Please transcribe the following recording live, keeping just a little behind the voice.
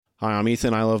Hi, I'm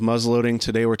Ethan. I love muzzleloading.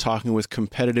 Today we're talking with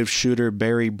competitive shooter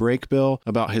Barry Brakebill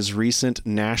about his recent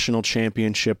national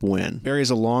championship win. Barry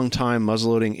is a longtime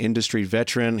muzzleloading industry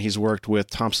veteran. He's worked with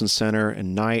Thompson Center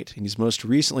and Knight, and he's most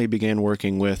recently began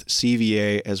working with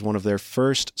CVA as one of their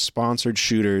first sponsored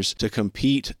shooters to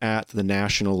compete at the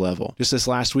national level. Just this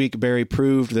last week, Barry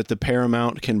proved that the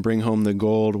Paramount can bring home the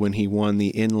gold when he won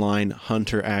the inline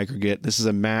hunter aggregate. This is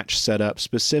a match set up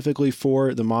specifically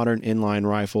for the modern inline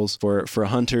rifles for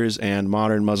hunters and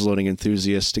modern muzzleloading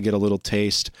enthusiasts to get a little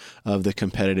taste of the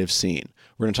competitive scene.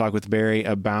 We're going to talk with Barry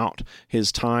about his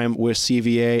time with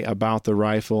CVA, about the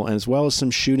rifle, and as well as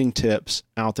some shooting tips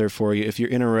out there for you if you're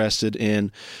interested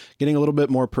in getting a little bit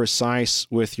more precise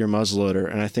with your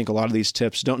muzzleloader. And I think a lot of these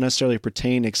tips don't necessarily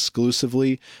pertain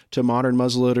exclusively to modern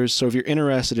muzzleloaders. So if you're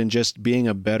interested in just being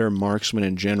a better marksman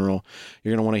in general,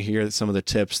 you're going to want to hear some of the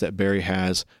tips that Barry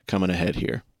has coming ahead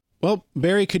here. Well,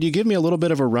 Barry, could you give me a little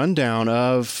bit of a rundown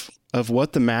of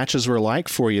what the matches were like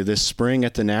for you this spring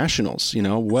at the Nationals? You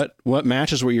know, what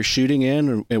matches were you shooting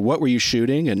in, and what were you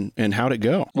shooting, and how'd it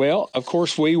go? Well, of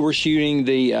course, we were shooting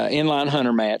the inline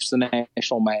hunter match, the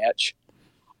national match.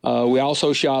 We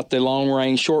also shot the long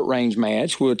range, short range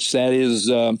match, which that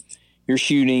is you're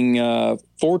shooting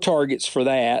 4 targets for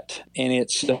that, and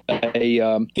it's a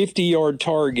 50-yard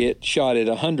target shot at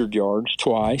 100 yards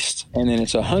twice, and then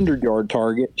it's a 100-yard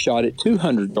target shot at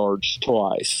 200 yards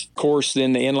twice. Of course,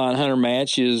 then the inline hunter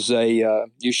match is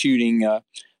you're shooting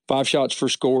 5 shots for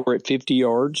score at 50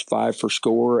 yards, 5 for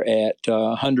score at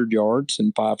 100 yards,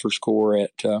 and 5 for score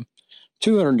at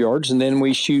 200 yards. And then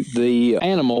we shoot the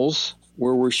animals,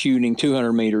 where we're shooting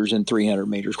 200 meters and 300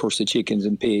 meters, of course, the chickens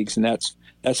and pigs, and that's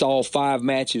all 5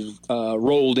 matches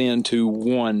rolled into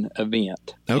one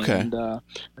event. Okay. And, of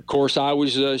course, I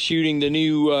was shooting the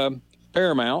new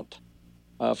Paramount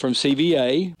from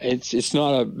CVA. It's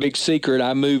not a big secret.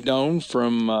 I moved on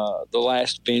from the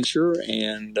last venture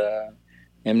and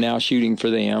am now shooting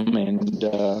for them, and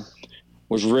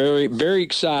was very, very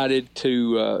excited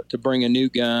to bring a new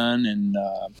gun and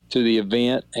to the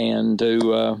event and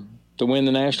to win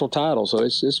the national title. So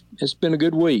it's been a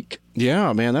good week.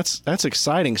 Yeah, man, that's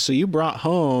exciting. So you brought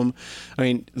home, I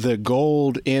mean, the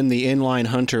gold in the inline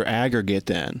hunter aggregate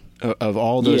then of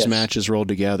all those matches rolled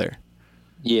together.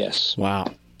 Yes. Wow.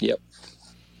 Yep.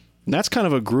 And that's kind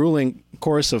of a grueling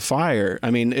course of fire. I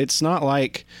mean, it's not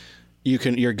like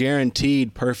you're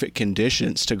guaranteed perfect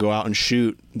conditions to go out and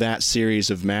shoot that series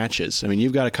of matches. I mean,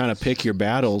 you've got to kind of pick your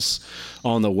battles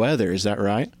on the weather. Is that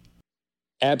right?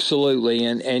 Absolutely.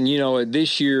 And you know,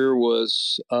 this year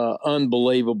was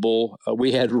unbelievable.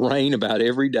 We had rain about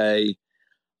every day.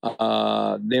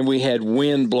 Then we had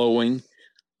wind blowing.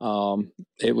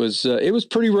 It was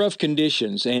pretty rough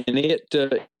conditions, and it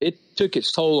took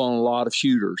its toll on a lot of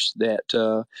shooters that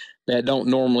don't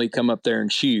normally come up there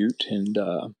and shoot. And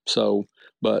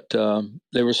but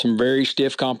there was some very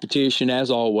stiff competition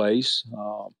as always.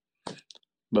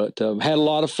 But had a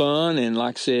lot of fun, and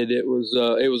like I said, it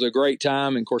was a great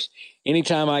time. And of course,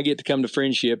 anytime I get to come to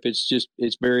Friendship,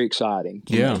 it's very exciting.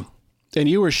 Yeah, and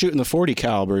you were shooting the 40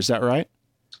 caliber, is that right?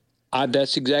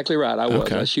 That's exactly right. I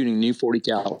was shooting new 40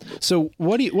 caliber. So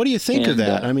what do you think of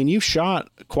that? I mean, you've shot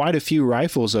quite a few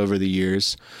rifles over the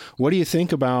years. What do you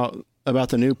think about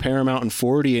the new Paramount and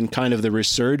 40 and kind of the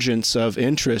resurgence of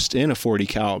interest in a 40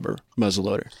 caliber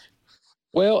muzzleloader?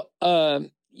 Well,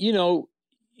 you know,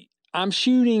 I'm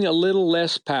shooting a little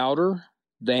less powder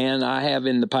than I have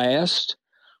in the past,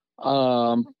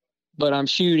 but I'm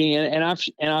shooting, and I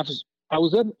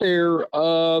was up there 3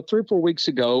 or 4 weeks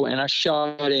ago, and I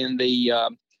shot in the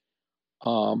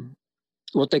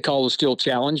what they call the Steel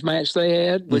Challenge match they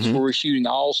had, which we were shooting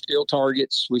all steel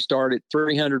targets. We start at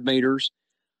 300 meters,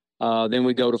 then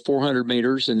we go to 400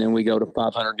 meters, and then we go to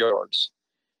 500 yards,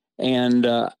 and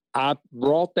I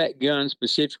brought that gun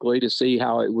specifically to see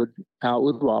how it would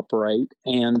operate,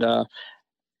 and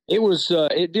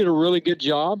it did a really good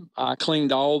job. I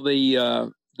cleaned all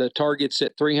the targets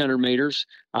at 300 meters.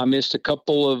 I missed a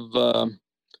couple of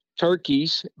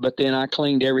turkeys, but then I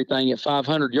cleaned everything at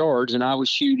 500 yards, and I was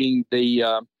shooting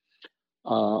the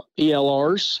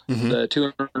ELRs, the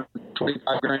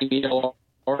 225 grain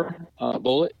ELR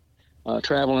bullet.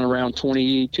 Traveling around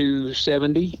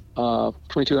 2270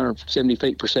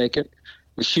 feet per second.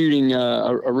 Was shooting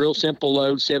a real simple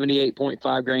load,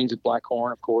 78.5 grains of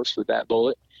Blackhorn, of course, with that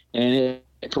bullet. And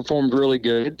it performed really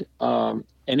good. And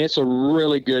it's a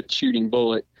really good shooting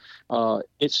bullet.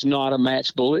 It's not a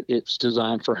match bullet. It's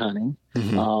designed for hunting.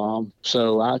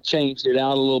 So I changed it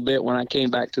out a little bit when I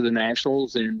came back to the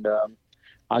Nationals, and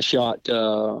I shot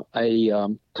a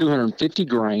 250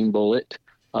 grain bullet,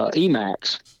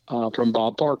 Emax, from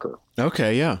Bob Parker.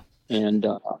 Okay, yeah. And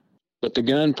but the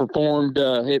gun performed,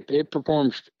 it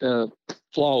performed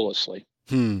flawlessly.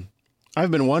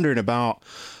 I've been wondering about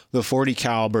the 40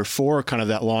 caliber for kind of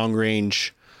that long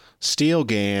range steel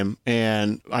game.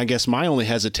 And I guess my only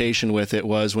hesitation with it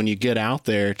was when you get out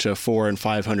there to 400 and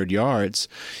 500 yards,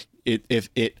 if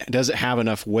it doesn't have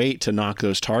enough weight to knock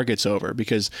those targets over,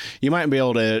 because you might be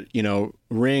able to,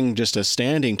 ring just a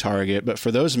standing target, but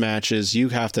for those matches, you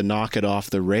have to knock it off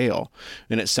the rail.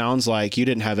 And it sounds like you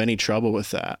didn't have any trouble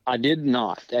with that. I did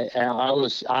not.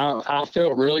 I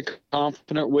felt really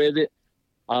confident with it.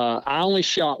 I only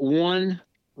shot one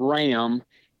ram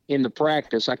in the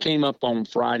practice. I came up on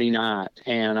Friday night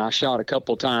and I shot a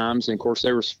couple times. And of course,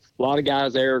 there was a lot of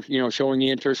guys there, showing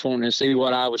interest, wanting to see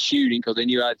what I was shooting because they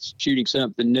knew I was shooting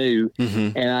something new.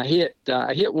 Mm-hmm. And I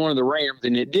hit one of the rams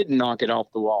and it didn't knock it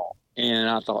off the wall. And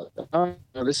I thought, oh,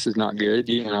 this is not good,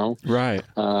 right.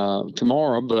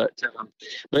 Tomorrow. But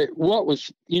what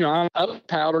was, I upped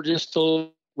powder just a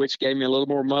little, which gave me a little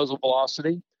more muzzle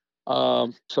velocity.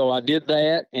 So I did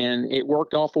that and it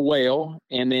worked awful well.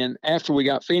 And then after we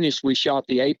got finished, we shot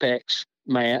the Apex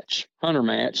match, hunter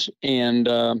match.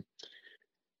 And,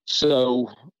 so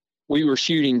we were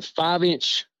shooting a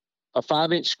 5-inch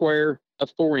square, a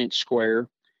 4-inch square,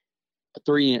 a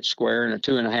 3-inch square, and a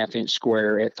 2.5-inch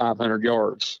square at 500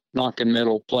 yards, knocking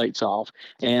metal plates off.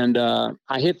 And,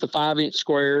 I hit the 5-inch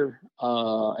square,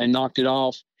 and knocked it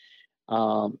off.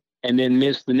 And then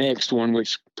missed the next one,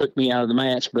 which took me out of the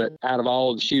match. But out of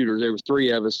all the shooters, there was 3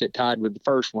 of us that tied with the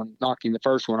first one, knocking the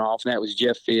first one off. And that was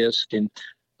Jeff Fisk and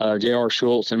J.R.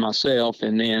 Schultz and myself.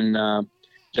 And then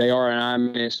J.R. and I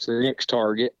missed the next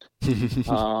target.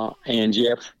 And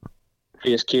Jeff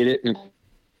Fisk hit it and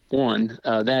won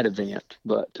that event.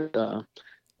 But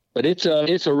it's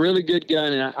a really good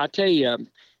gun. And I tell you,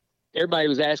 everybody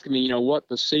was asking me, what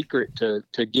the secret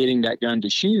to getting that gun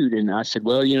to shoot. And I said,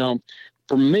 well,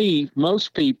 for me,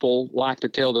 most people like to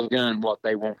tell the gun what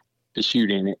they want to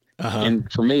shoot in it. Uh-huh. And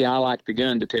for me, I like the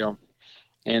gun to tell.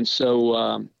 And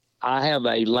so I have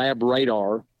a lab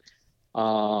radar.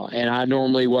 And I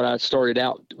normally, what I started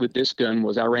out with this gun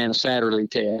was I ran a Satterley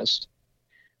test,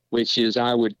 which is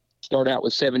I would start out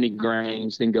with 70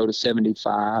 grains, then go to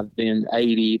 75, then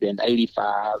 80, then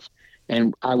 85.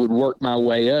 And I would work my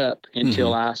way up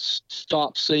until I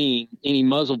stopped seeing any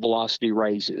muzzle velocity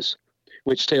raises,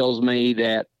 which tells me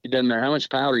that it doesn't matter how much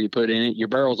powder you put in it, your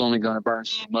barrel's only going to burn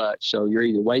so much. So you're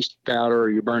either wasting powder or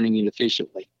you're burning it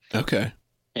efficiently. Okay.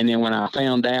 And then when I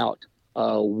found out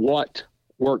what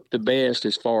worked the best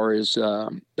as far as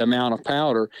the amount of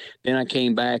powder, then I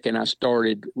came back and I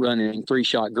started running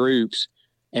 3-shot groups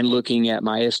and looking at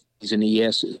my S's and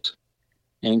ES's.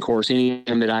 And of course,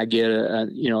 anytime that I get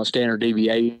a standard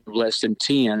deviation of less than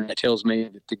 10, it tells me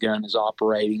that the gun is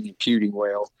operating and shooting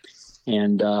well.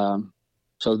 And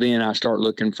so then I start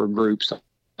looking for group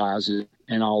sizes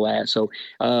and all that. So,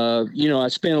 I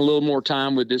spent a little more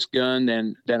time with this gun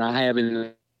than I have in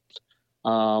the,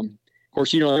 of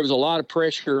course, there was a lot of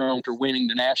pressure on for winning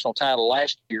the national title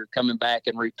last year, coming back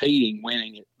and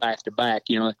winning it back to back.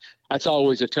 That's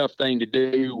always a tough thing to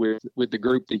do with the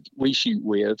group that we shoot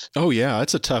with. Oh yeah,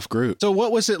 it's a tough group. So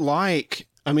what was it like?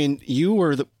 I mean, you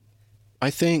were I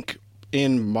think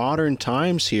in modern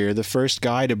times here, the first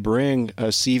guy to bring a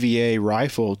CVA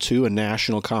rifle to a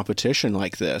national competition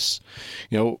like this.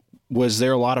 Was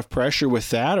there a lot of pressure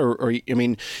with that? Or I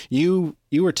mean, you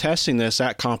were testing this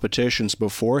at competitions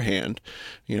beforehand.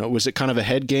 Was it kind of a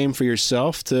head game for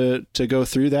yourself to go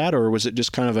through that? Or was it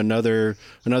just kind of another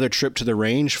trip to the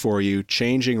range for you,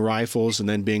 changing rifles and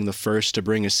then being the first to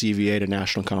bring a CVA to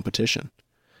national competition?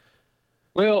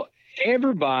 Well,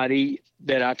 everybody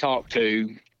that I talked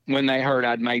to, when they heard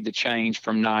I'd made the change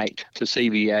from night to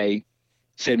CVA,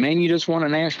 said, man, you just won a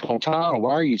national title.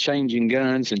 Why are you changing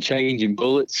guns and changing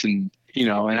bullets? And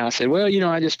I said, well,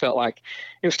 I just felt like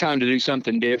it was time to do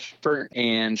something different.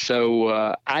 And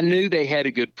so I knew they had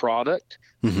a good product.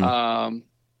 Mm-hmm.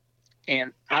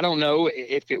 And I don't know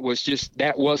if it was just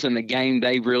that wasn't a game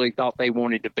they really thought they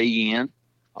wanted to be in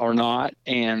or not.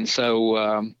 And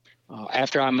so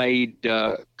after I made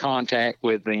contact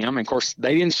with them, and of course,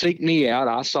 they didn't seek me out.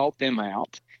 I sought them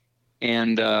out.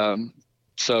 And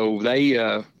so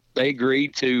they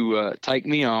agreed to take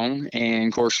me on. And,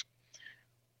 of course,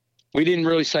 we didn't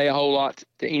really say a whole lot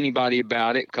to anybody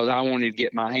about it because I wanted to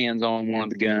get my hands on one of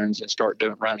the guns and start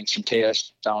running some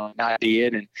tests on it. I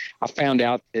did, and I found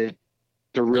out that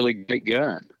they're a really great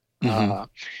gun.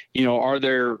 Mm-hmm. Are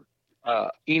there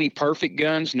any perfect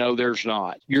guns? No, there's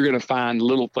not. You're going to find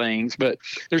little things, but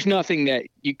there's nothing that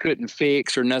you couldn't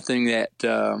fix or nothing that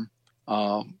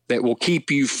that will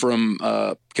keep you from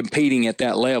competing at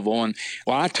that level. And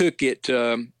I took it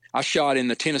I shot in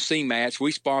the Tennessee match.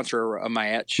 We sponsor a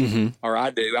match, or I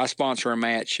do. I sponsor a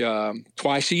match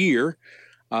twice a year.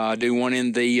 Do one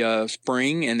in the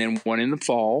spring and then one in the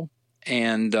fall.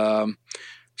 And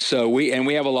so we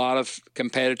have a lot of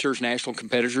competitors, national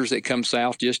competitors that come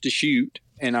south just to shoot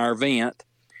in our event.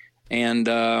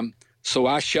 And so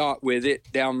I shot with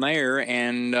it down there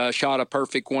and shot a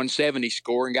perfect 170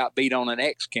 score and got beat on an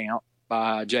X count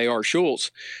by J.R.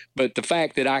 Schultz. But the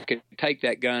fact that I could take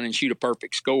that gun and shoot a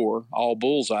perfect score, all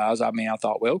bullseyes, I mean, I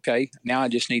thought, well, okay, now I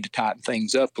just need to tighten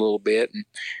things up a little bit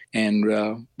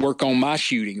and work on my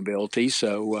shooting ability.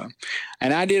 So,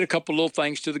 and I did a couple little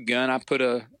things to the gun. I put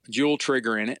a dual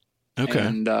trigger in it. Okay.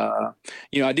 And,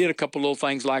 I did a couple little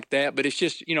things like that, but it's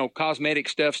just, cosmetic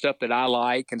stuff that I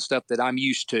like and stuff that I'm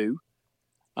used to.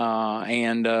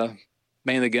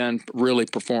 Man, the gun really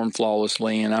performed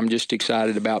flawlessly, and I'm just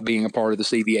excited about being a part of the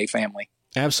CVA family.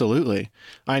 Absolutely.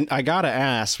 I got to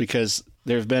ask, because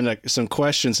there've been some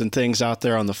questions and things out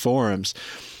there on the forums.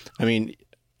 I mean,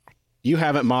 you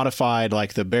haven't modified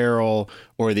like the barrel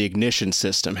or the ignition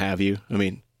system, have you? I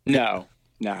mean, no.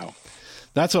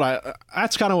 That's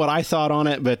kind of what I thought on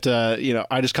it, but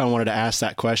I just kind of wanted to ask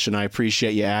that question. I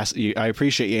appreciate you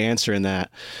answering that.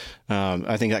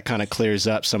 I think that kind of clears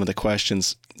up some of the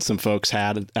questions some folks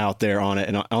had out there on it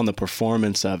and on the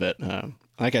performance of it.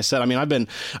 Like I said, I mean, I've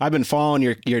been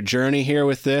following your journey here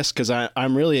with this, because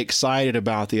I'm really excited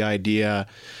about the idea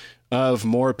of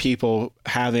more people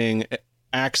having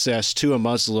access to a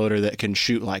muzzleloader that can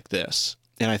shoot like this.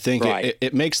 And I think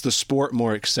it makes the sport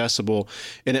more accessible,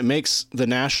 and it makes the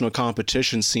national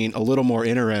competition scene a little more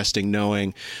interesting,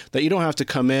 knowing that you don't have to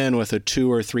come in with a $2,000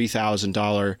 or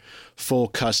 $3,000 full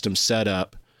custom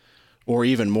setup, or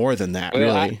even more than that,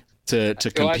 really, to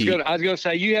compete. I was going to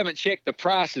say, you haven't checked the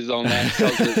prices on that,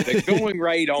 because the going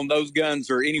rate on those guns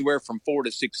are anywhere from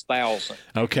 $4,000 to $6,000.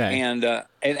 Okay.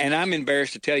 And I'm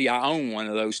embarrassed to tell you I own one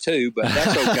of those too, but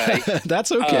that's okay.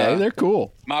 That's okay. They're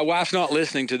cool. My wife's not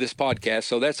listening to this podcast,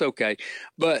 so that's okay.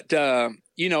 But there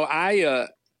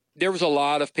was a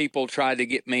lot of people tried to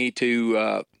get me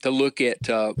to look at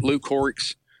Luke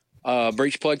Horrick's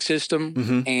breech plug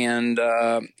system, and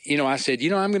I said,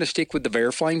 I'm going to stick with the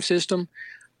Veriflame system.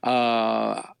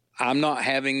 I'm not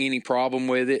having any problem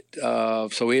with it,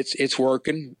 so it's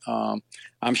working.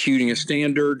 I'm shooting a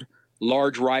standard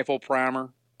large rifle primer.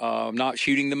 Not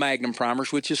shooting the Magnum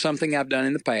primers, which is something I've done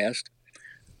in the past.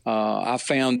 I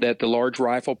found that the large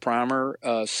rifle primer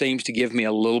seems to give me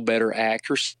a little better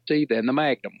accuracy than the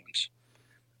Magnum ones.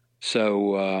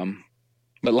 So,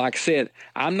 but like I said,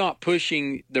 I'm not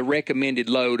pushing the recommended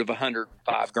load of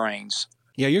 105 grains.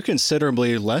 Yeah, you're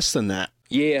considerably less than that.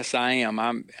 Yes, I am.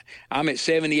 I'm at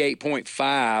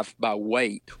 78.5 by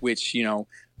weight, which,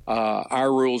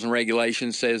 our rules and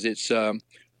regulations says it's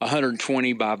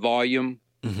 120 by volume,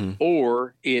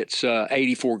 or it's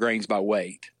 84 grains by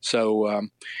weight. So,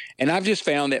 and I've just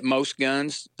found that most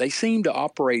guns, they seem to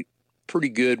operate pretty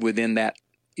good within that,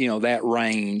 that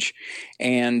range.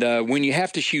 And when you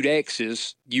have to shoot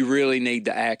X's, you really need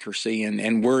the accuracy.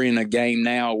 And we're in a game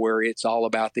now where it's all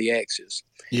about the X's.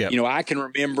 Yeah. I can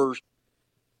remember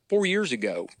 4 years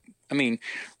ago. I mean,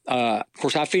 of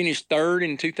course, I finished third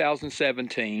in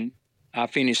 2017. I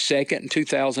finished second in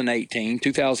 2018.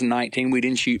 2019, we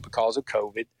didn't shoot because of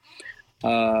COVID.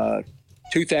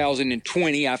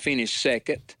 2020, I finished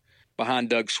second behind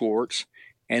Doug Schwartz.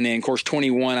 And then, of course,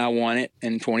 21, I won it,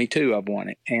 and 22, I've won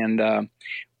it. And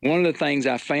one of the things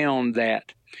I found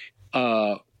that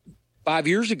 5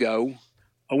 years ago,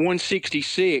 a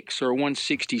 166 or a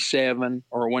 167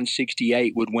 or a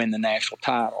 168 would win the national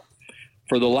title.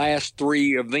 For the last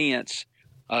three events,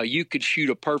 you could shoot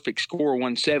a perfect score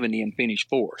 170 and finish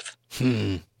fourth.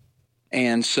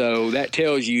 And so that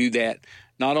tells you that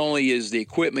not only is the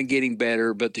equipment getting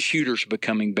better, but the shooters are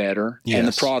becoming better, and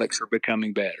the products are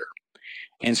becoming better.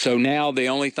 And so now the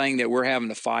only thing that we're having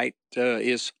to fight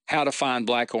is how to find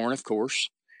Blackhorn, of course.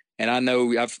 And I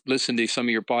know I've listened to some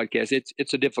of your podcasts.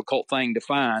 It's a difficult thing to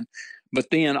find, but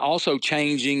then also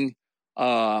changing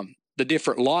the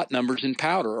different lot numbers in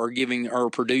powder are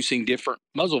producing different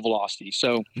muzzle velocities.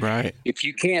 So if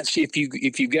you can't see,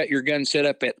 if you got your gun set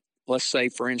up at, let's say,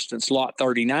 for instance, lot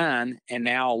 39, and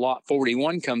now lot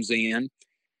 41 comes in,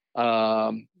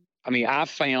 I've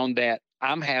found that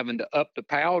I'm having to up the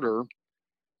powder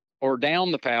or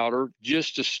down the powder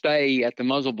just to stay at the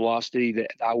muzzle velocity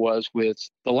that I was with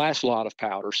the last lot of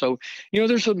powder. So,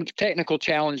 there's some technical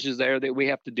challenges there that we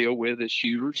have to deal with as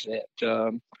shooters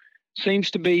that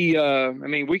seems to be,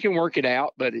 we can work it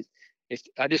out, but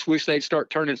I just wish they'd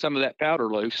start turning some of that powder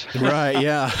loose. Right,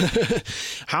 yeah.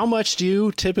 How much do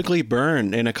you typically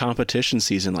burn in a competition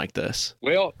season like this?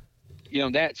 Well,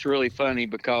 that's really funny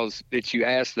because that you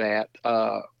asked that.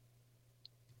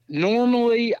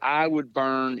 Normally, I would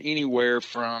burn anywhere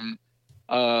from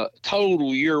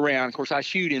total year-round. Of course, I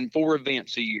shoot in 4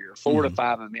 events a year, 4 to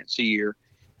 5 events a year.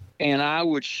 And I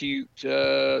would shoot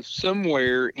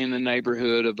somewhere in the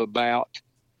neighborhood of about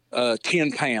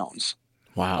 10 pounds.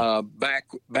 Wow.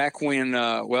 Back when,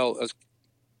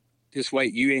 just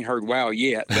wait, you ain't heard wow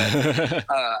yet. But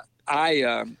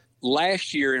I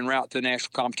last year en route to the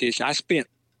national competition, I spent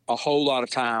a whole lot of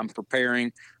time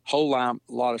preparing, lot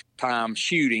of time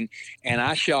shooting, and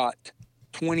I shot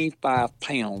 25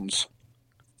 pounds.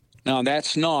 Now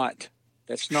that's not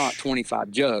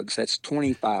 25 jugs. That's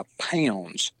 25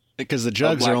 pounds. Because the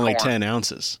jugs are only 10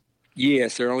 ounces.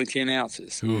 Yes, they're only 10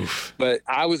 ounces. Oof. But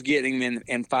I was getting them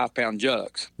in 5-pound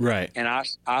jugs. Right. And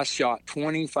I shot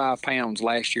 25 pounds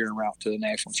last year en route to the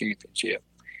national championship.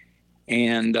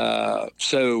 And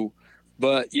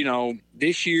but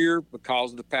this year,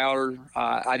 because of the powder,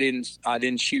 I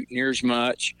didn't shoot near as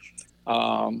much.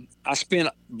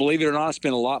 Believe it or not, I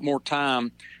spent a lot more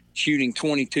time shooting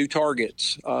 22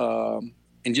 targets,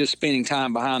 and just spending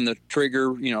time behind the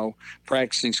trigger,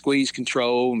 practicing squeeze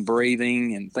control and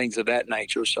breathing and things of that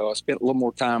nature. So I spent a little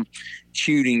more time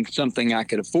shooting something I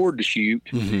could afford to shoot.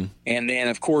 Mm-hmm. And then,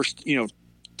 of course,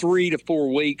 3 to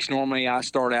 4 weeks. Normally I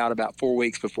start out about 4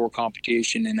 weeks before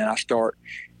competition, and then I start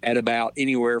at about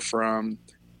anywhere from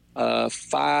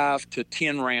 5 to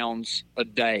 10 rounds a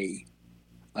day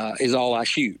is all I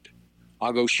shoot.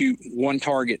 I'll go shoot 1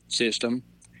 target system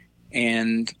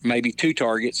and maybe 2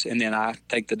 targets, and then I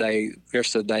take the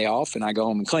rest of the day off, and I go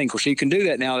home and clean. Of course, you can do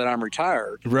that now that I'm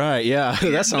retired. Right? Yeah,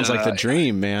 that sounds like the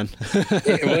dream, man. Well,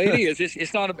 it is.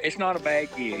 It's not a bad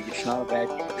gig. It's not a bad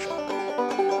gig.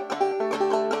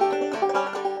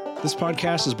 This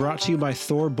podcast is brought to you by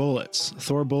Thor Bullets.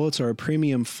 Thor Bullets are a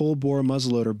premium full-bore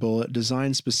muzzleloader bullet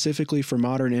designed specifically for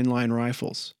modern inline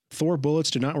rifles. Thor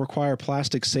Bullets do not require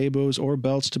plastic sabots or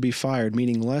belts to be fired,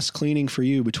 meaning less cleaning for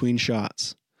you between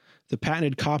shots. The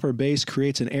patented copper base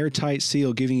creates an airtight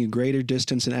seal, giving you greater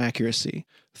distance and accuracy.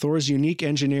 Thor's unique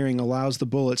engineering allows the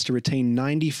bullets to retain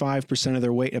 95% of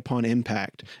their weight upon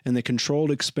impact, and the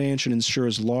controlled expansion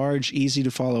ensures large,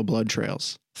 easy-to-follow blood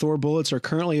trails. Thor bullets are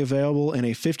currently available in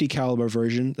a 50 caliber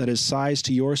version that is sized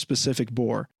to your specific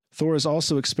bore. Thor is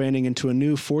also expanding into a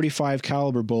new 45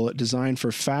 caliber bullet designed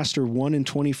for faster 1 in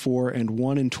 24 and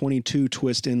 1 in 22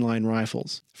 twist inline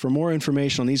rifles. For more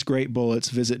information on these great bullets,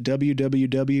 visit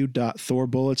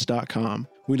www.thorbullets.com.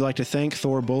 We'd like to thank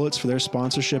Thor Bullets for their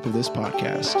sponsorship of this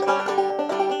podcast.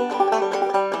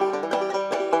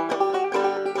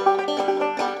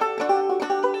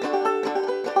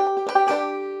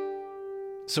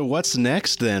 So what's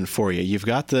next then for you? You've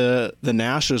got the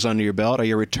Nationals under your belt. Are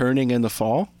you returning in the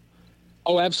fall?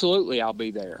 Oh, absolutely. I'll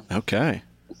be there. Okay.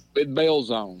 With bail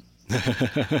zone.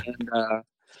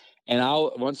 And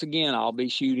I'll be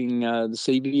shooting the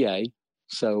CBA.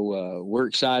 So we're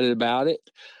excited about it.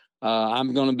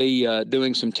 I'm going to be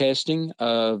doing some testing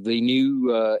of the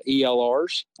new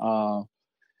ELRs.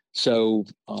 So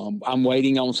I'm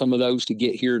waiting on some of those to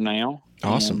get here now.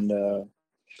 Awesome. And,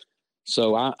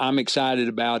 so I'm excited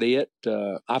about it.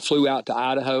 I flew out to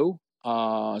Idaho,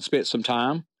 spent some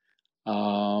time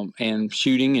and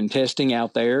shooting and testing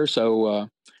out there. So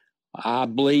I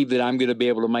believe that I'm going to be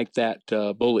able to make that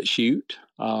bullet shoot.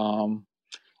 And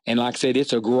like I said,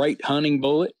 it's a great hunting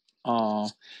bullet. I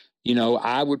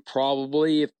would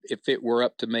probably, if it were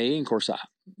up to me, and of course, I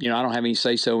don't have any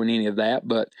say-so in any of that,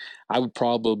 but I would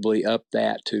probably up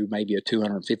that to maybe a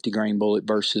 250 grain bullet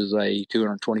versus a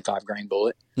 225 grain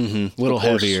bullet. Mm-hmm. A little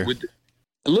heavier.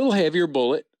 A little heavier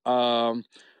bullet.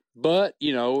 But,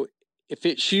 if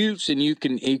it shoots and you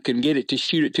can get it to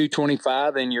shoot at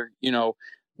 225, then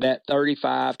that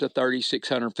 35 to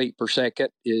 3,600 feet per second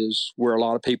is where a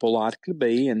lot of people like to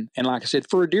be. And like I said,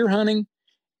 for deer hunting,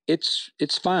 it's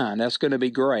fine. That's going to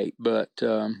be great. But,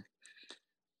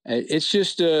 it's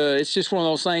just one of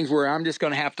those things where I'm just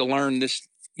going to have to learn this,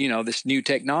 this new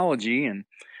technology. And,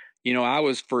 I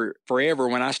was forever,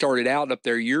 when I started out up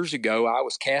there years ago, I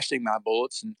was casting my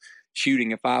bullets and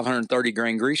shooting a 530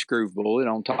 grain grease groove bullet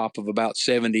on top of about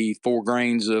 74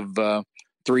 grains of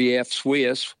 3F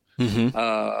Swiss, mm-hmm.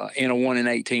 In a 1 in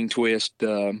 18 twist,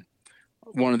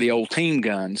 one of the old team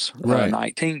guns, right.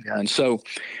 19 guns. So,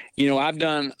 I've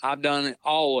done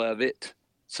all of it.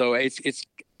 So it's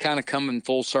kind of coming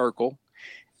full circle,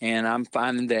 and I'm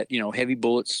finding that heavy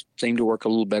bullets seem to work a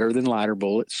little better than lighter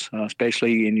bullets,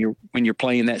 especially when you're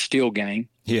playing that steel game.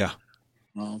 Yeah.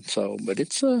 But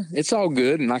it's all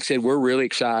good, and like I said, we're really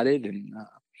excited, and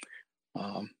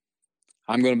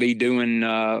I'm going to be doing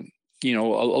a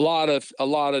lot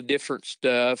of different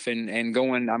stuff and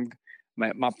going.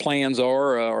 My plans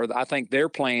are, or I think their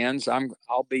plans.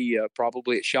 I'll be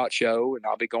probably at SHOT Show, and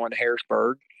I'll be going to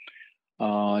Harrisburg,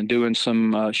 and doing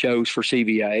some shows for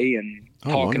CVA and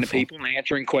talking wonderful. to people and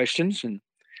answering questions and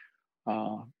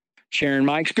sharing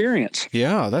my experience.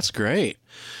 Yeah, that's great.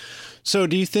 So,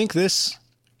 do you think this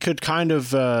could kind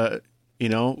of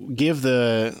give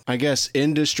the, I guess,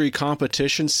 industry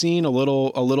competition scene a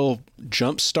little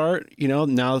jump start, now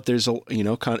that there's kind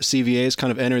of CVA's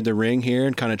kind of entered the ring here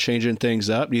and kind of changing things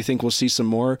up? Do you think we'll see some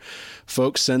more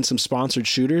folks send some sponsored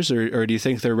shooters, or do you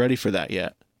think they're ready for that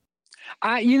yet?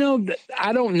 I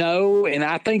don't know. And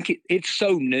I think it's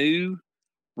so new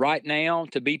right now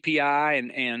to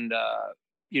BPI and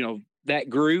that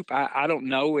group. I don't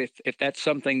know if that's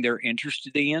something they're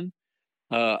interested in.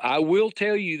 I will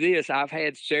tell you this. I've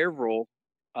had several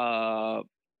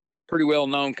pretty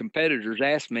well-known competitors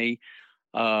ask me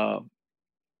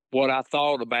what I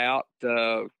thought about,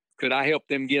 could I help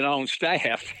them get on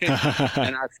staff?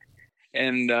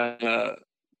 and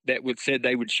that said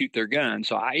they would shoot their gun.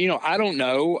 So I don't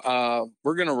know.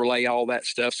 We're going to relay all that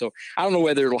stuff. So I don't know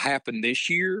whether it'll happen this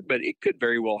year, but it could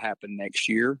very well happen next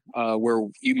year, where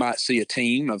you might see a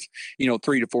team of,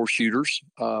 3 to 4 shooters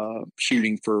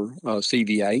shooting for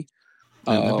CVA.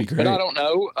 That'd be great. But I don't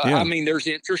know. Yeah. I mean, there's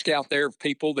interest out there of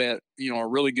people that, are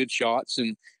really good shots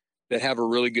and that have a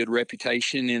really good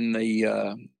reputation in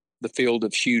the field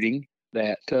of shooting,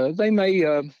 that they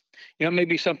may,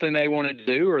 maybe something they want to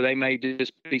do, or they may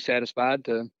just be satisfied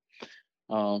to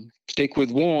stick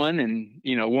with one and,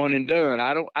 one and done.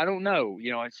 I don't know.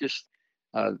 It's just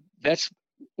that's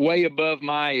way above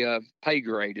my pay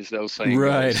grade, as those things.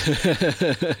 Right.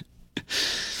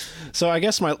 So I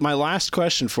guess my last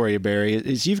question for you, Barry,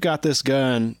 is you've got this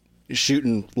gun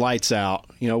shooting lights out.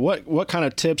 What kind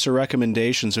of tips or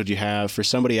recommendations would you have for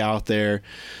somebody out there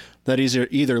that is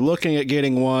either looking at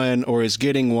getting one or is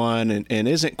getting one and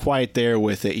isn't quite there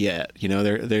with it yet?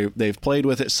 They've played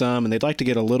with it some and they'd like to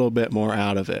get a little bit more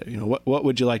out of it. What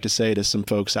would you like to say to some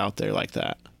folks out there like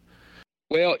that?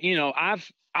 Well,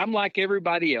 I'm like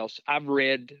everybody else. I've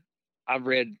read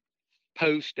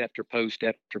post after post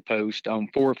after post on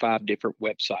 4 or 5 different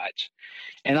websites,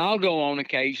 and I'll go on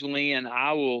occasionally and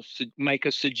I will make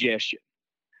a suggestion.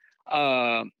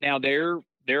 Now there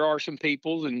are some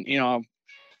people, and you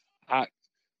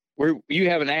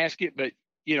haven't asked it, but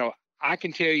I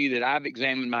can tell you that I've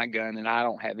examined my gun and I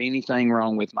don't have anything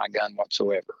wrong with my gun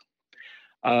whatsoever.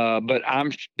 But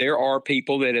there are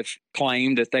people that have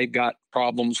claimed that they've got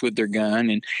problems with their gun,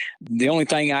 and the only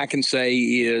thing I can say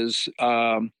is,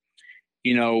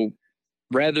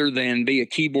 rather than be a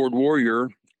keyboard warrior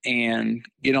and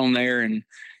get on there, and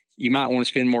you might want to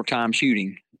spend more time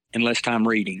shooting and less time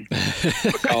reading,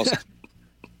 because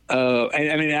I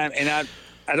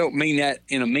don't mean that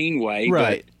in a mean way,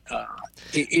 right? But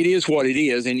it is what it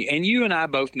is, and you and I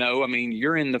both know. I mean,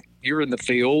 you're in the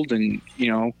field, and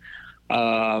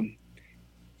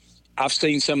I've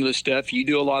seen some of the stuff. You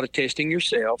do a lot of testing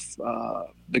yourself.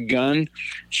 The gun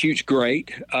shoots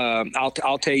great.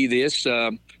 I'll tell you this: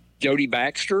 Jody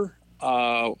Baxter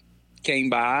came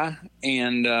by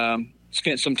and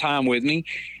spent some time with me,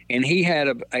 and he had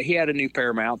a new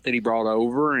Paramount that he brought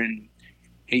over, and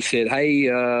he said, "Hey,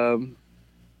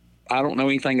 I don't know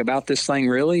anything about this thing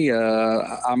really.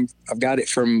 I've got it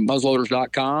from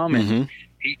muzzleloaders.com, and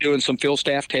he's doing some field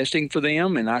staff testing for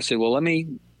them." And I said, "Well, let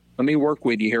me work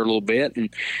with you here a little bit." And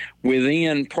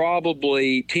within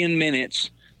probably 10 minutes,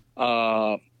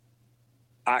 I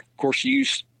of course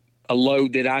used a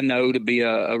load that I know to be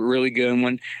a really good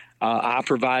one. I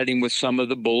provided him with some of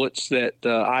the bullets that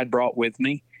I brought with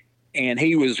me, and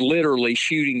he was literally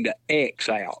shooting the X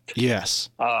out. Yes.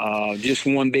 Just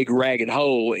one big ragged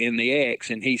hole in the X.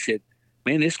 And he said,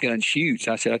 "Man, this gun shoots."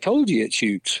 I said, "I told you it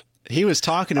shoots." He was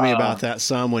talking to me about that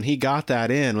some when he got that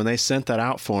in, when they sent that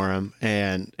out for him,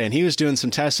 and he was doing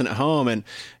some testing at home, and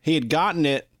he had gotten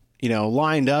it,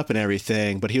 lined up and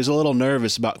everything, but he was a little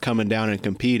nervous about coming down and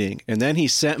competing. And then he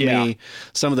sent me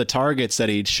some of the targets that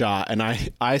he'd shot, and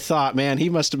I thought, man, he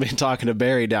must have been talking to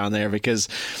Barry down there, because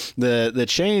the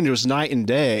change was night and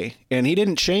day, and he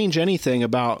didn't change anything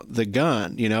about the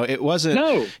gun. It wasn't.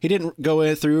 No. He didn't go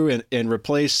in through and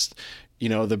replace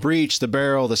the breech, the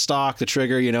barrel, the stock, the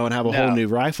trigger, and have a whole new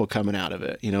rifle coming out of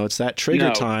it. It's that trigger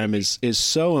time is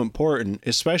so important,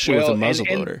 especially with a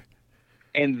muzzleloader.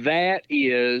 And that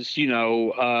is,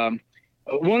 one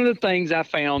of the things I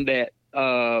found that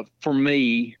for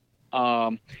me,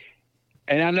 and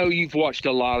I know you've watched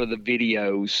a lot of the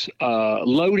videos,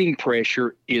 loading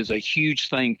pressure is a huge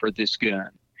thing for this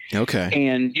gun. Okay.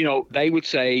 And, they would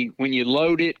say when you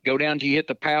load it, go down till you hit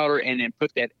the powder and then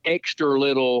put that extra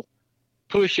little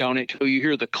push on it till you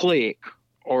hear the click.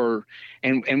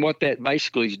 And what that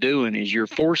basically is doing is you're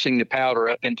forcing the powder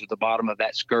up into the bottom of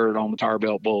that skirt on the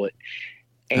Tarbell bullet.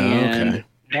 And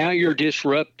now you're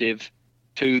disruptive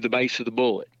to the base of the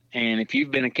bullet. And if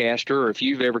you've been a caster or if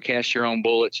you've ever cast your own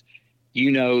bullets,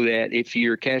 you know that if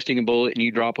you're casting a bullet and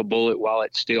you drop a bullet while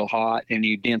it's still hot and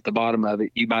you dent the bottom of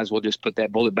it, you might as well just put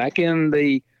that bullet back in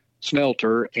the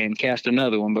smelter and cast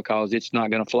another one because it's not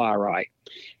going to fly right.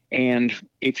 And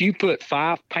if you put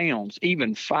 5 pounds,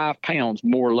 even 5 pounds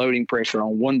more loading pressure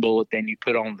on one bullet than you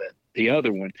put on the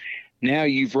other one, now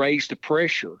you've raised the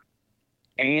pressure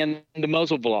and the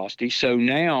muzzle velocity. So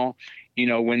now,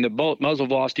 when the bullet muzzle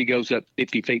velocity goes up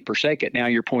 50 feet per second, now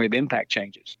your point of impact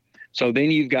changes. So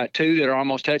then you've got 2 that are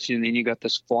almost touching, and then you got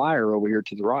this flyer over here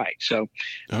to the right. So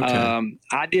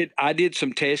I did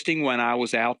some testing when I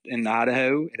was out in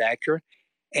Idaho at Acura,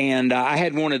 and I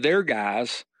had one of their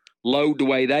guys load the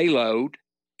way they load,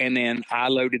 and then I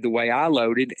loaded the way I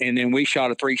loaded, and then we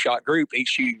shot a 3-shot group, each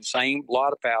shooting the same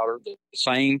lot of powder, the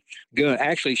same gun,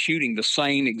 actually shooting the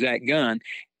same exact gun,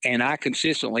 and I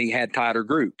consistently had tighter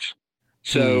groups.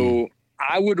 So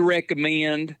I would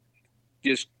recommend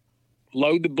just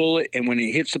load the bullet, and when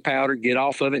it hits the powder, get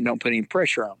off of it and don't put any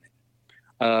pressure on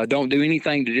it. Don't do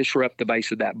anything to disrupt the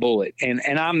base of that bullet.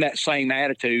 And I'm that same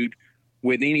attitude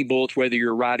with any bullets, whether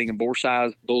you're riding a bore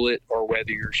size bullet or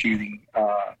whether you're shooting,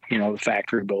 the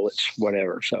factory bullets,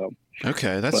 whatever. So,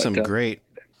 okay. That's some great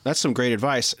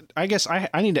advice. I guess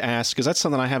I need to ask, because that's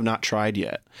something I have not tried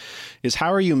yet, is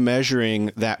how are you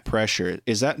measuring that pressure?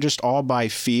 Is that just all by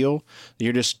feel?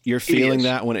 You're feeling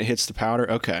that when it hits the powder?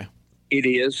 Okay. It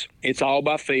is. It's all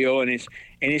by feel, and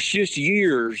it's just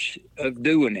years of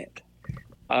doing it.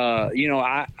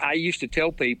 I used to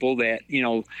tell people that,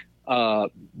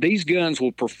 these guns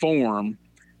will perform,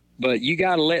 but you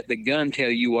got to let the gun tell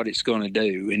you what it's going to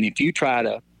do. And if you try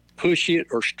to push it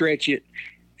or stretch it,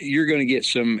 you're going to get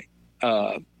some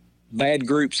bad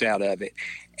groups out of it.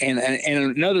 And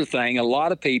another thing, a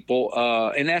lot of people,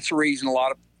 and that's the reason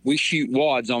we shoot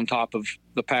wads on top of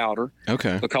the powder.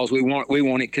 Okay. Because we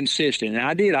want it consistent.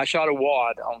 And I shot a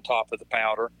wad on top of the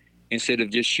powder instead of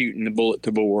just shooting the bullet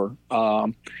to bore,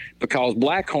 because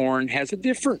Blackhorn has a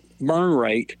different burn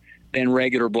rate than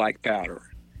regular black powder.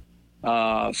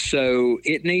 So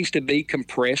it needs to be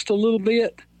compressed a little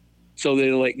bit so that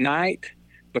it'll ignite,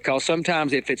 because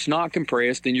sometimes if it's not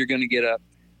compressed, then you're going to get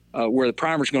where the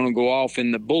primer's going to go off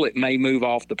and the bullet may move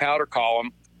off the powder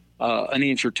column an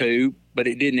inch or two, but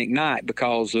it didn't ignite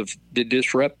because of the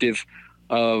disruptive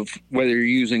of whether you're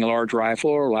using a large rifle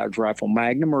or a large rifle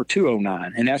Magnum or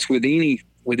 209. And that's with any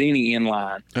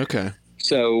inline. Okay.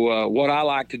 So what I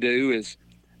like to do is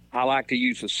I like to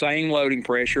use the same loading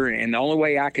pressure. And the only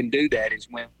way I can do that is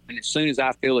when as soon as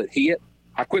I feel it hit,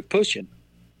 I quit pushing.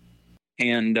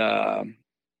 And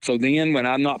so then when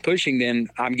I'm not pushing, then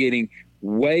I'm getting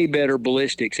way better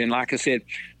ballistics. And like I said,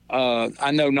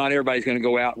 I know not everybody's going to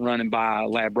go out and run and buy a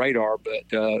lab radar,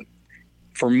 but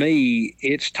for me,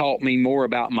 it's taught me more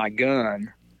about my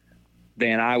gun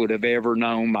than I would have ever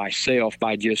known myself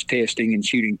by just testing and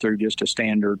shooting through just a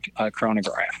standard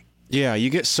chronograph. Yeah, you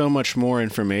get so much more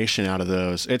information out of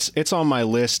those. It's on my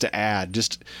list to add,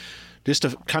 just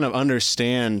to kind of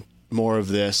understand more of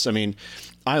this. I mean,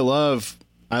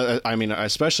 I mean, I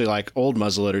especially like old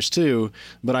muzzleloaders too,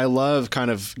 but I love kind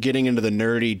of getting into the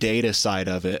nerdy data side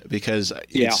of it because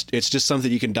it's just something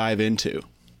you can dive into.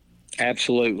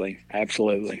 Absolutely.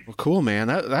 Well, cool, man.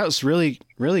 That was really,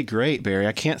 really great, Barry.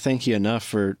 I can't thank you enough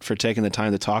for taking the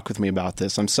time to talk with me about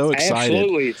this. I'm so excited.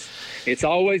 Absolutely. It's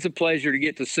always a pleasure to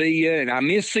get to see you, and I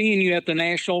miss seeing you at the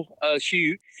national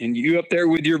shoot and you up there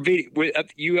with your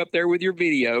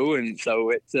video. And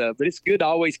so but it's good to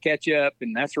always catch up,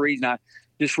 and that's the reason I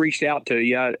just reached out to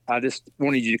you. I just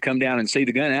wanted you to come down and see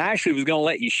the gun, and I actually was going to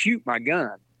let you shoot my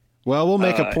gun. Well, we'll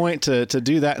make a point to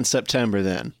do that in September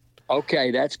then.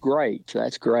 Okay, that's great.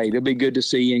 It'll be good to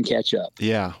see you and catch up.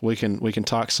 Yeah, we can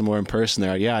talk some more in person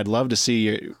there. Yeah, I'd love to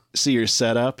see your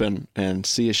setup and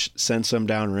see you send some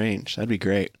downrange. That'd be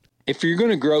great. If you're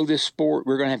going to grow this sport,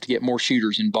 we're going to have to get more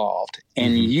shooters involved.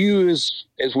 And you, as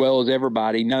well as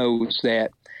everybody, knows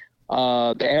that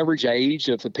the average age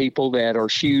of the people that are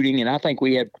shooting, and I think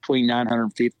we had between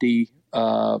 950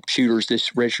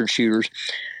 shooters, registered shooters.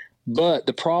 But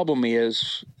the problem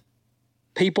is,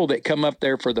 people that come up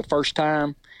there for the first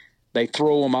time, they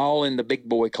throw them all in the big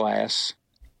boy class,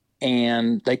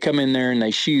 and they come in there and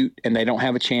they shoot and they don't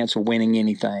have a chance of winning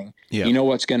anything. Yep. You know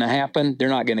what's going to happen? They're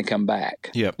not going to come back.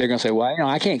 Yep. They're going to say, well,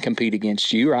 I can't compete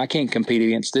against you, or I can't compete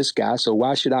against this guy. So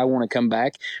why should I want to come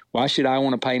back? Why should I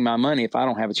want to pay my money if I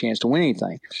don't have a chance to win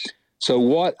anything? So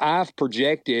what I've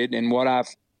projected and what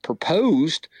I've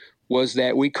proposed was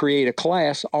that we create a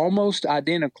class almost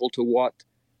identical to what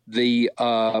the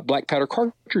black powder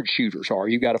cartridge shooters are.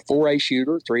 You've got a 4A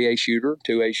shooter, 3A shooter,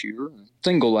 2A shooter,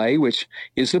 single A, which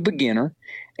is the beginner.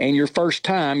 And your first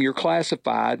time, you're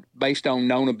classified based on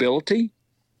known ability,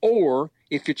 or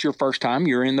if it's your first time,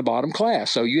 you're in the bottom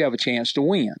class. So you have a chance to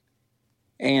win.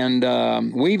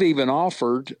 And we've even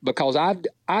offered, because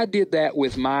I did that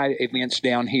with my events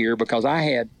down here, because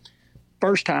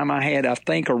first time I had, I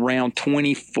think, around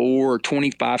 24 or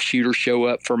 25 shooters show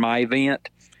up for my event.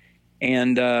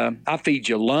 And I feed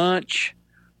you lunch.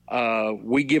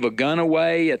 We give a gun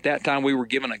away. At that time, we were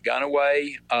giving a gun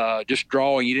away, just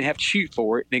drawing. You didn't have to shoot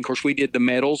for it. And, of course, we did the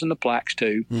medals and the plaques,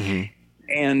 too. Mm-hmm.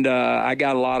 And I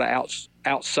got a lot of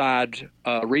outside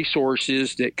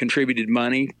resources that contributed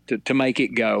money to make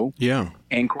it go. Yeah.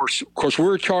 And, of course,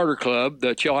 we're a charter club.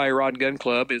 The Chilhowee Rod and Gun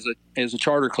Club is a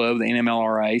charter club, the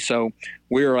NMLRA. So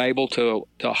we were able to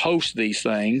host these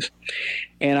things.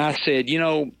 And I said,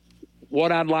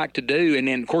 what I'd like to do. And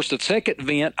then, of course, the second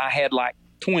event, I had like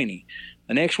 20.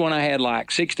 The next one, I had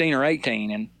like 16 or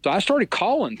 18. And so I started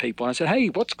calling people. And I said, hey,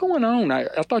 what's going on? I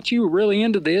thought you were really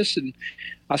into this. And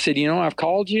I said, I've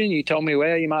called you and you told me,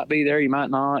 well, you might be there, you might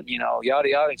not, yada,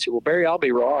 yada. And he said, well, Barry, I'll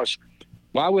be Ross.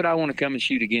 Why would I want to come and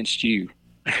shoot against you?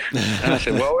 And I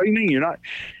said, well, what do you mean?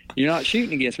 You're not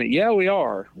shooting against me? Yeah, we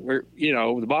are. We're,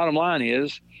 the bottom line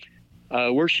is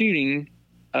we're shooting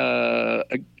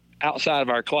outside of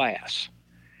our class.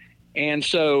 And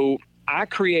so I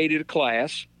created a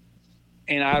class,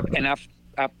 and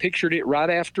I pictured it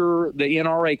right after the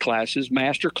NRA classes,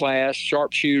 master class,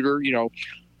 sharpshooter,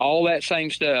 all that same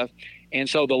stuff. And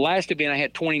so the last event, I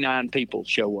had 29 people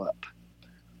show up.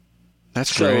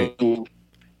 That's great. So,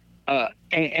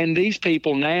 and these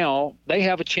people now, they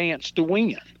have a chance to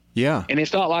win. Yeah. And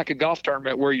it's not like a golf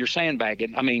tournament where you're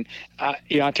sandbagging. I mean,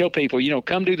 I tell people,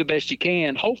 come do the best you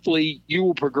can. Hopefully you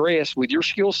will progress with your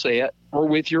skill set or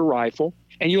with your rifle,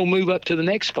 and you'll move up to the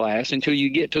next class until you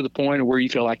get to the point where you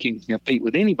feel like you can compete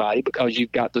with anybody because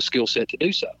you've got the skill set to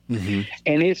do so. Mm-hmm.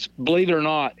 And it's, believe it or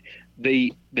not,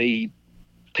 the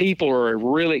people are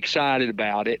really excited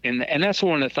about it. And that's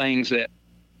one of the things that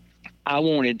I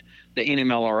wanted the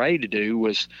NMLRA to do,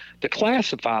 was to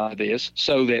classify this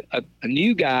so that a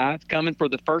new guy coming for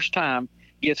the first time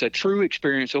gets a true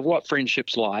experience of what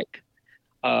friendship's like,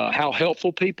 how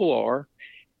helpful people are,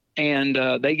 and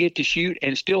they get to shoot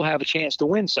and still have a chance to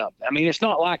win something. I mean, it's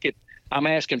not like I'm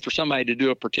asking for somebody to do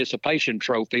a participation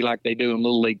trophy like they do in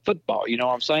Little League football. You know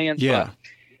what I'm saying? Yeah.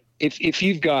 But if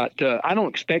you've got, I don't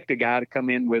expect a guy to come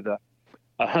in with a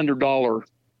 $100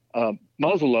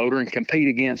 muzzleloader and compete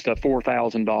against a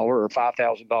 $4,000 or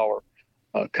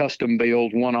 $5,000 custom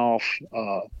build one-off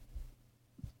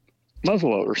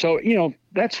muzzleloader. So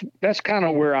that's kind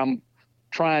of where I'm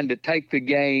trying to take the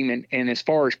game, and as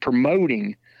far as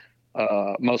promoting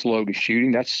muzzleloader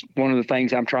shooting, that's one of the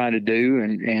things I'm trying to do,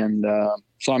 and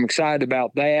so I'm excited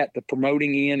about that, the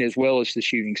promoting end as well as the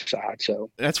shooting side.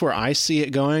 So that's where I see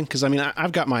it going, because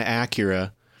I've got my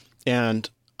Acura, and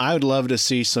I would love to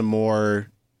see some more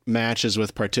matches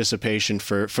with participation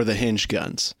for the hinge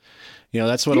guns.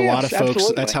 That's what a lot of folks,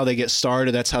 absolutely. That's how they get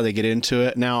started. That's how they get into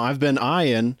it. Now I've been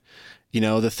eyeing,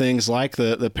 the things like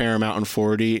the Paramount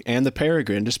 40 and the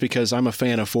Peregrine, just because I'm a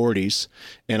fan of 40s,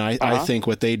 and I think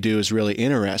what they do is really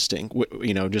interesting.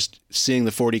 Just seeing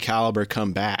the 40 caliber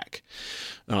come back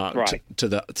right. to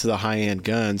the high end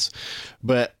guns,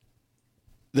 but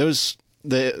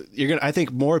I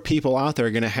think more people out there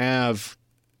are going to have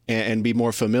and be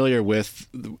more familiar with,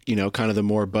 kind of the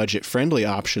more budget friendly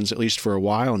options, at least for a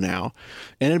while now.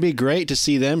 And it'd be great to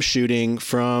see them shooting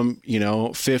from,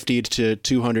 50 to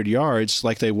 200 yards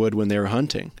like they would when they were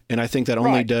hunting. And I think that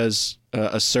only does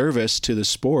a service to the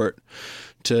sport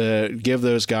to give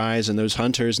those guys and those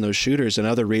hunters and those shooters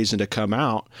another reason to come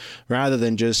out rather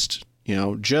than just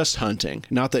hunting.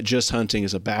 Not that just hunting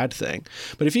is a bad thing,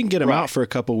 but if you can get them out for a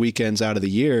couple weekends out of the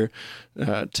year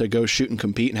to go shoot and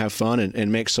compete and have fun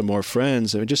and make some more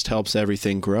friends, it just helps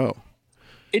everything grow.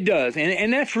 It does.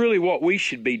 And that's really what we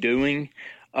should be doing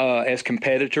as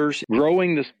competitors,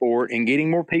 growing the sport and getting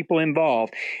more people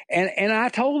involved. And I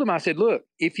told them, I said, look,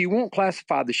 if you won't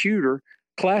classify the shooter,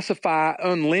 classify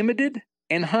unlimited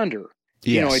and hunter.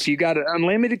 Yes. If you got an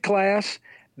unlimited class,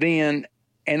 then...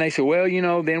 And they said,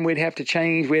 well, then we'd have to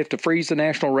change. We have to freeze the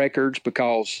national records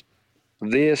because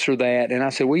this or that. And I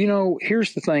said, well,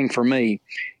 here's the thing for me.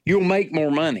 You'll make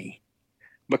more money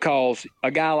because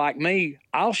a guy like me,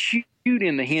 I'll shoot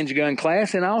in the hinge gun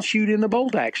class and I'll shoot in the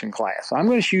bolt action class. I'm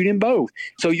going to shoot in both.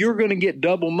 So you're going to get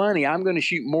double money. I'm going to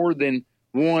shoot more than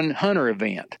one hunter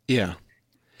event. Yeah.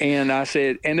 And I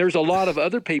said, and there's a lot of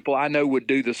other people I know would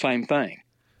do the same thing.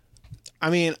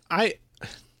 I mean, I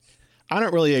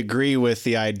don't really agree with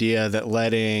the idea that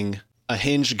letting a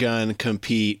hinge gun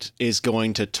compete is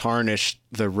going to tarnish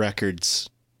the records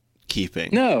keeping.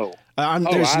 No.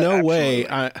 There's no way.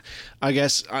 I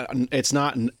guess it's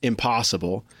not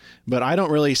impossible, but I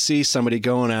don't really see somebody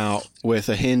going out with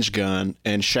a hinge gun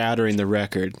and shattering the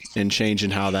record and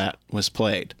changing how that was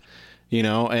played.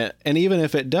 And even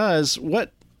if it does,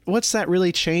 what's that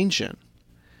really changing?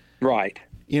 Right.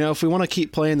 If we want to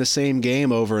keep playing the same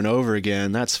game over and over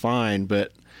again, that's fine.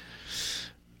 But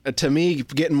to me,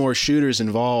 getting more shooters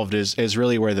involved is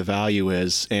really where the value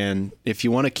is. And if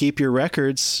you want to keep your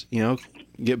records,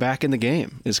 get back in the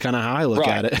game is kind of how I look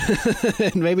at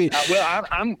it. And maybe. Well,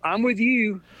 I'm with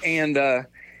you. And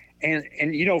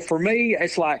for me,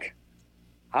 it's like,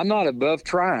 I'm not above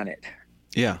trying it.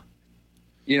 Yeah.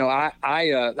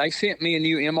 They sent me a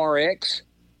new MRX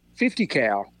 50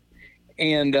 cal,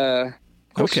 and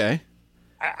okay.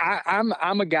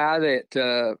 I'm a guy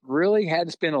that really had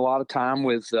to spend a lot of time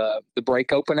with the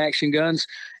break open action guns.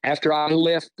 After I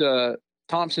left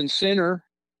Thompson Center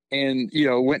and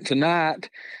went to Knight,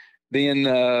 then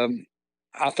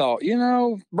I thought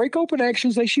break open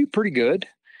actions, they shoot pretty good.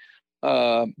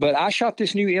 But I shot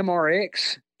this new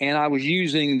MRX and I was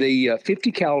using the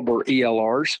 50 caliber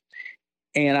ELRs,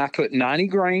 and I put 90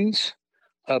 grains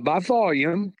by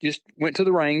volume. Just went to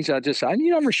the range. I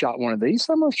never shot one of these.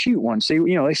 So I'm gonna shoot one. See,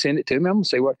 they send it to me. I'm gonna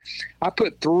see what. I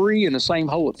put 3 in the same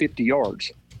hole at 50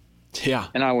 yards. Yeah.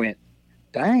 And I went,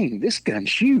 dang, this gun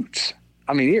shoots.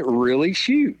 I mean, it really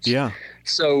shoots. Yeah.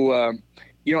 So,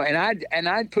 and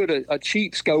I'd put a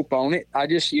cheap scope on it. I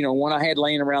just, one I had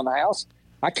laying around the house,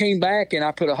 I came back and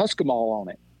I put a Husky-Mall on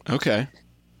it. Okay.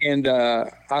 And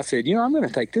I said, I'm going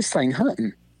to take this thing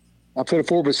hunting. I put a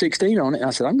 4x16 on it, and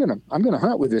I said, I'm gonna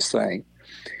hunt with this thing.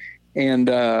 And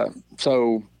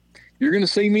so you're going to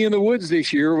see me in the woods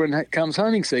this year when it comes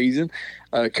hunting season,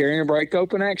 carrying a break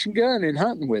open action gun and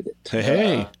hunting with it.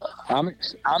 Hey, I'm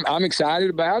excited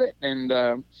about it, and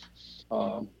I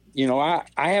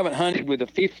haven't hunted with a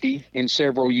 50 in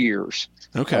several years.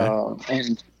 Okay.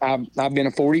 And I've been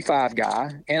a 45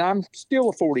 guy, and I'm still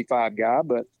a 45 guy,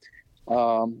 but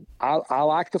I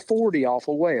like the 40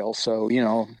 awful well. So,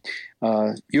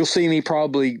 you'll see me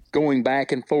probably going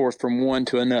back and forth from one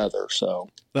to another. So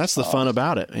that's the fun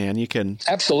about it, man. You can.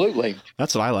 Absolutely.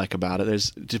 That's what I like about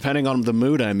it. Depending on the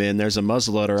mood I'm in, there's a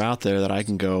muzzleloader out there that I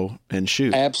can go and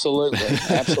shoot. Absolutely.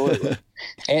 Absolutely.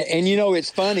 and it's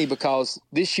funny because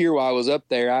this year while I was up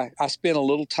there, I spent a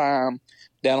little time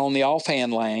down on the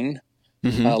offhand line,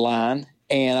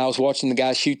 and I was watching the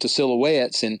guys shoot the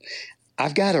silhouettes, and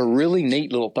I've got a really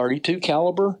neat little 32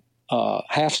 caliber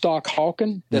half stock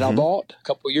Hawken that I bought a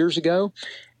couple of years ago,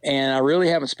 and I really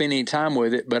haven't spent any time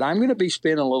with it, but I'm going to be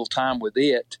spending a little time with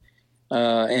it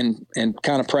and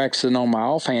kind of practicing on my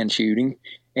offhand shooting,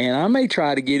 and I may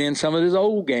try to get in some of this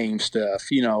old game stuff,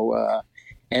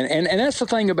 and that's the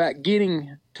thing about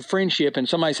getting to friendship and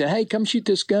somebody said, hey, come shoot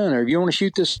this gun, or if you want to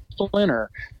shoot this splinter,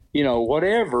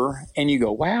 whatever. And you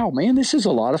go, wow, man, this is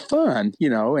a lot of fun,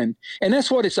 and that's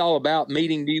what it's all about,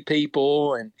 meeting new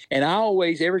people. And I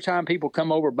always, every time people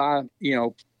come over by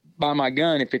my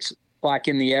gun, if it's like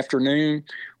in the afternoon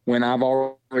when I've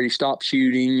already stopped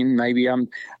shooting and maybe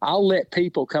I'll let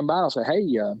people come by and say, hey,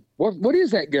 what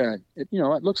is that gun? It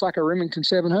looks like a Remington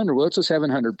 700. Well, it's a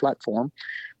 700 platform.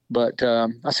 But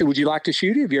I said, would you like to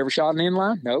shoot it? Have you ever shot an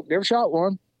inline? Nope, never shot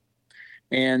one.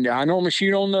 And I normally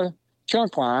shoot on the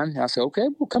chunk line. I said, okay,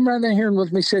 well, come right down here and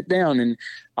let me sit down, and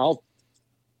I'll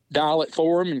dial it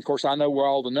for them. And of course, I know where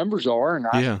all the numbers are. And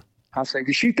I say,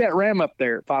 you shoot that ram up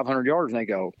there at 500 yards. And they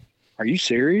go, are you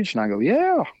serious? And I go,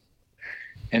 yeah.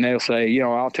 And they'll say,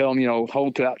 I'll tell them,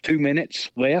 hold to about 2 minutes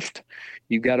left.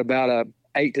 You've got about a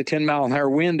 8 to 10 mile an hour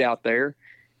wind out there.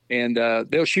 And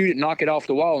they'll shoot it, knock it off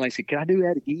the wall. And they say, can I do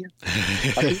that again?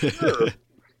 I said, sure.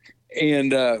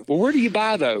 And, well, where do you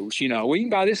buy those? Well, you can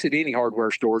buy this at any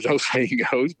hardware stores, those saying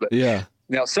goes. But yeah,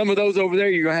 now some of those over there,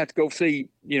 you're going to have to go see,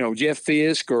 Jeff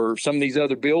Fisk or some of these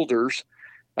other builders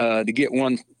to get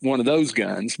one of those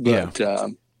guns. But,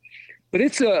 but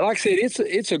it's like I said,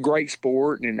 it's a great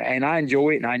sport, and I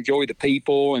enjoy it, and I enjoy the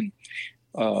people, and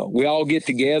we all get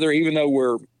together, even though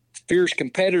we're fierce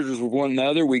competitors with one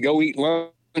another. We go eat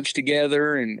lunch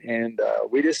together, and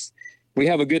we just, we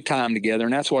have a good time together,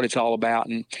 and that's what it's all about.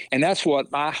 And that's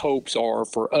what my hopes are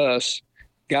for us,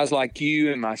 guys like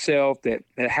you and myself that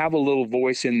have a little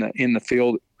voice in the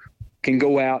field, can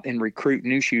go out and recruit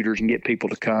new shooters and get people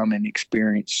to come and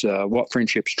experience what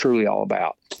friendship's truly all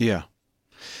about. Yeah.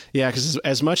 Yeah, because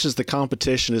as much as the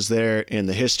competition is there in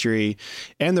the history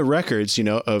and the records,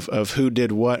 of who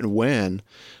did what and when,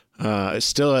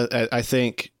 still, I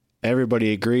think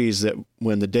everybody agrees that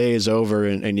when the day is over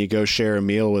and you go share a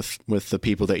meal with the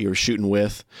people that you were shooting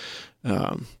with,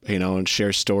 and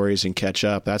share stories and catch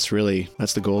up, that's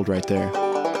the gold right there.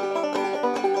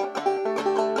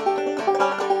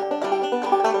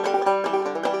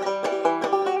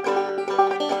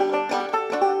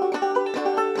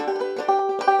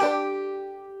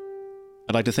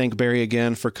 I'd like to thank Barry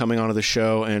again for coming onto the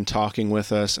show and talking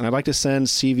with us. And I'd like to send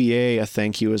CVA a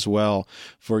thank you as well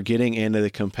for getting into the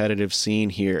competitive scene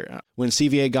here. When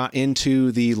CVA got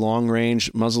into the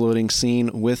long-range muzzleloading scene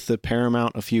with the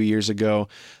Paramount a few years ago,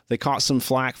 they caught some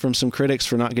flack from some critics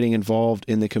for not getting involved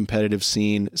in the competitive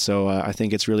scene. So I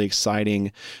think it's really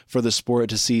exciting for the sport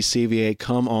to see CVA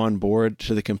come on board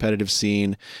to the competitive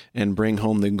scene and bring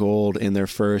home the gold in their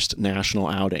first national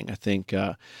outing. I think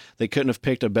they couldn't have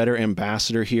picked a better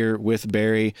ambassador here with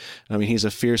Barry. I mean, he's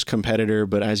a fierce competitor,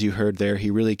 but as you heard there, he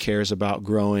really cares about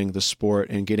growing the sport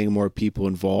and getting more people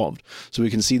involved. So we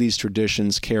can see these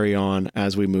traditions carry on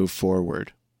as we move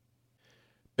forward.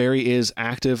 Barry is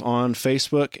active on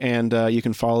Facebook, and you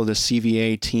can follow the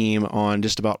CVA team on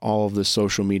just about all of the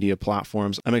social media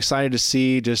platforms. I'm excited to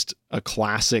see just a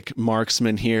classic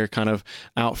marksman here kind of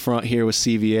out front here with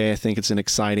CVA. I think it's an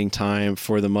exciting time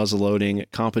for the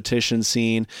muzzleloading competition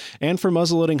scene and for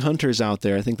muzzleloading hunters out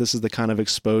there. I think this is the kind of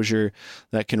exposure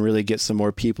that can really get some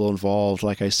more people involved,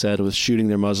 like I said, with shooting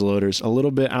their muzzleloaders a little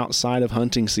bit outside of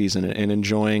hunting season and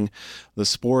enjoying the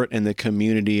sport and the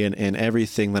community and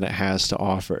everything that it has to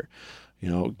offer.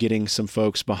 Getting some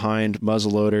folks behind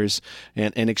muzzleloaders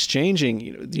and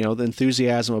exchanging, the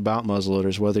enthusiasm about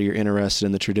muzzleloaders, whether you're interested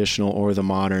in the traditional or the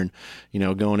modern,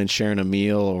 going and sharing a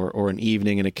meal or an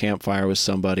evening in a campfire with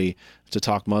somebody to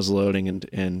talk muzzleloading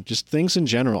and just things in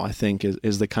general, I think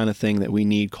is the kind of thing that we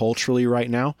need culturally right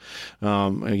now.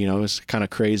 As kind of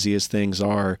crazy as things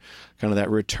are, kind of that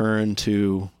return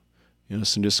to,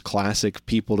 some just classic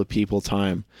people-to-people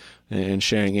time and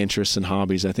sharing interests and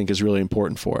hobbies, I think is really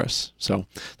important for us. So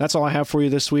that's all I have for you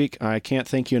this week. I can't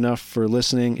thank you enough for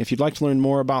listening. If you'd like to learn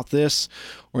more about this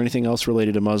or anything else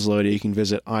related to muzzleloading, you can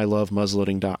visit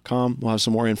ilovemuzzleloading.com. We'll have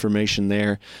some more information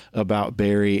there about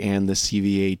Barry and the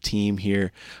CVA team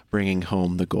here bringing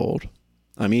home the gold.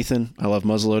 I'm Ethan. I love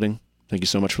muzzleloading. Thank you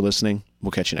so much for listening.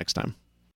 We'll catch you next time.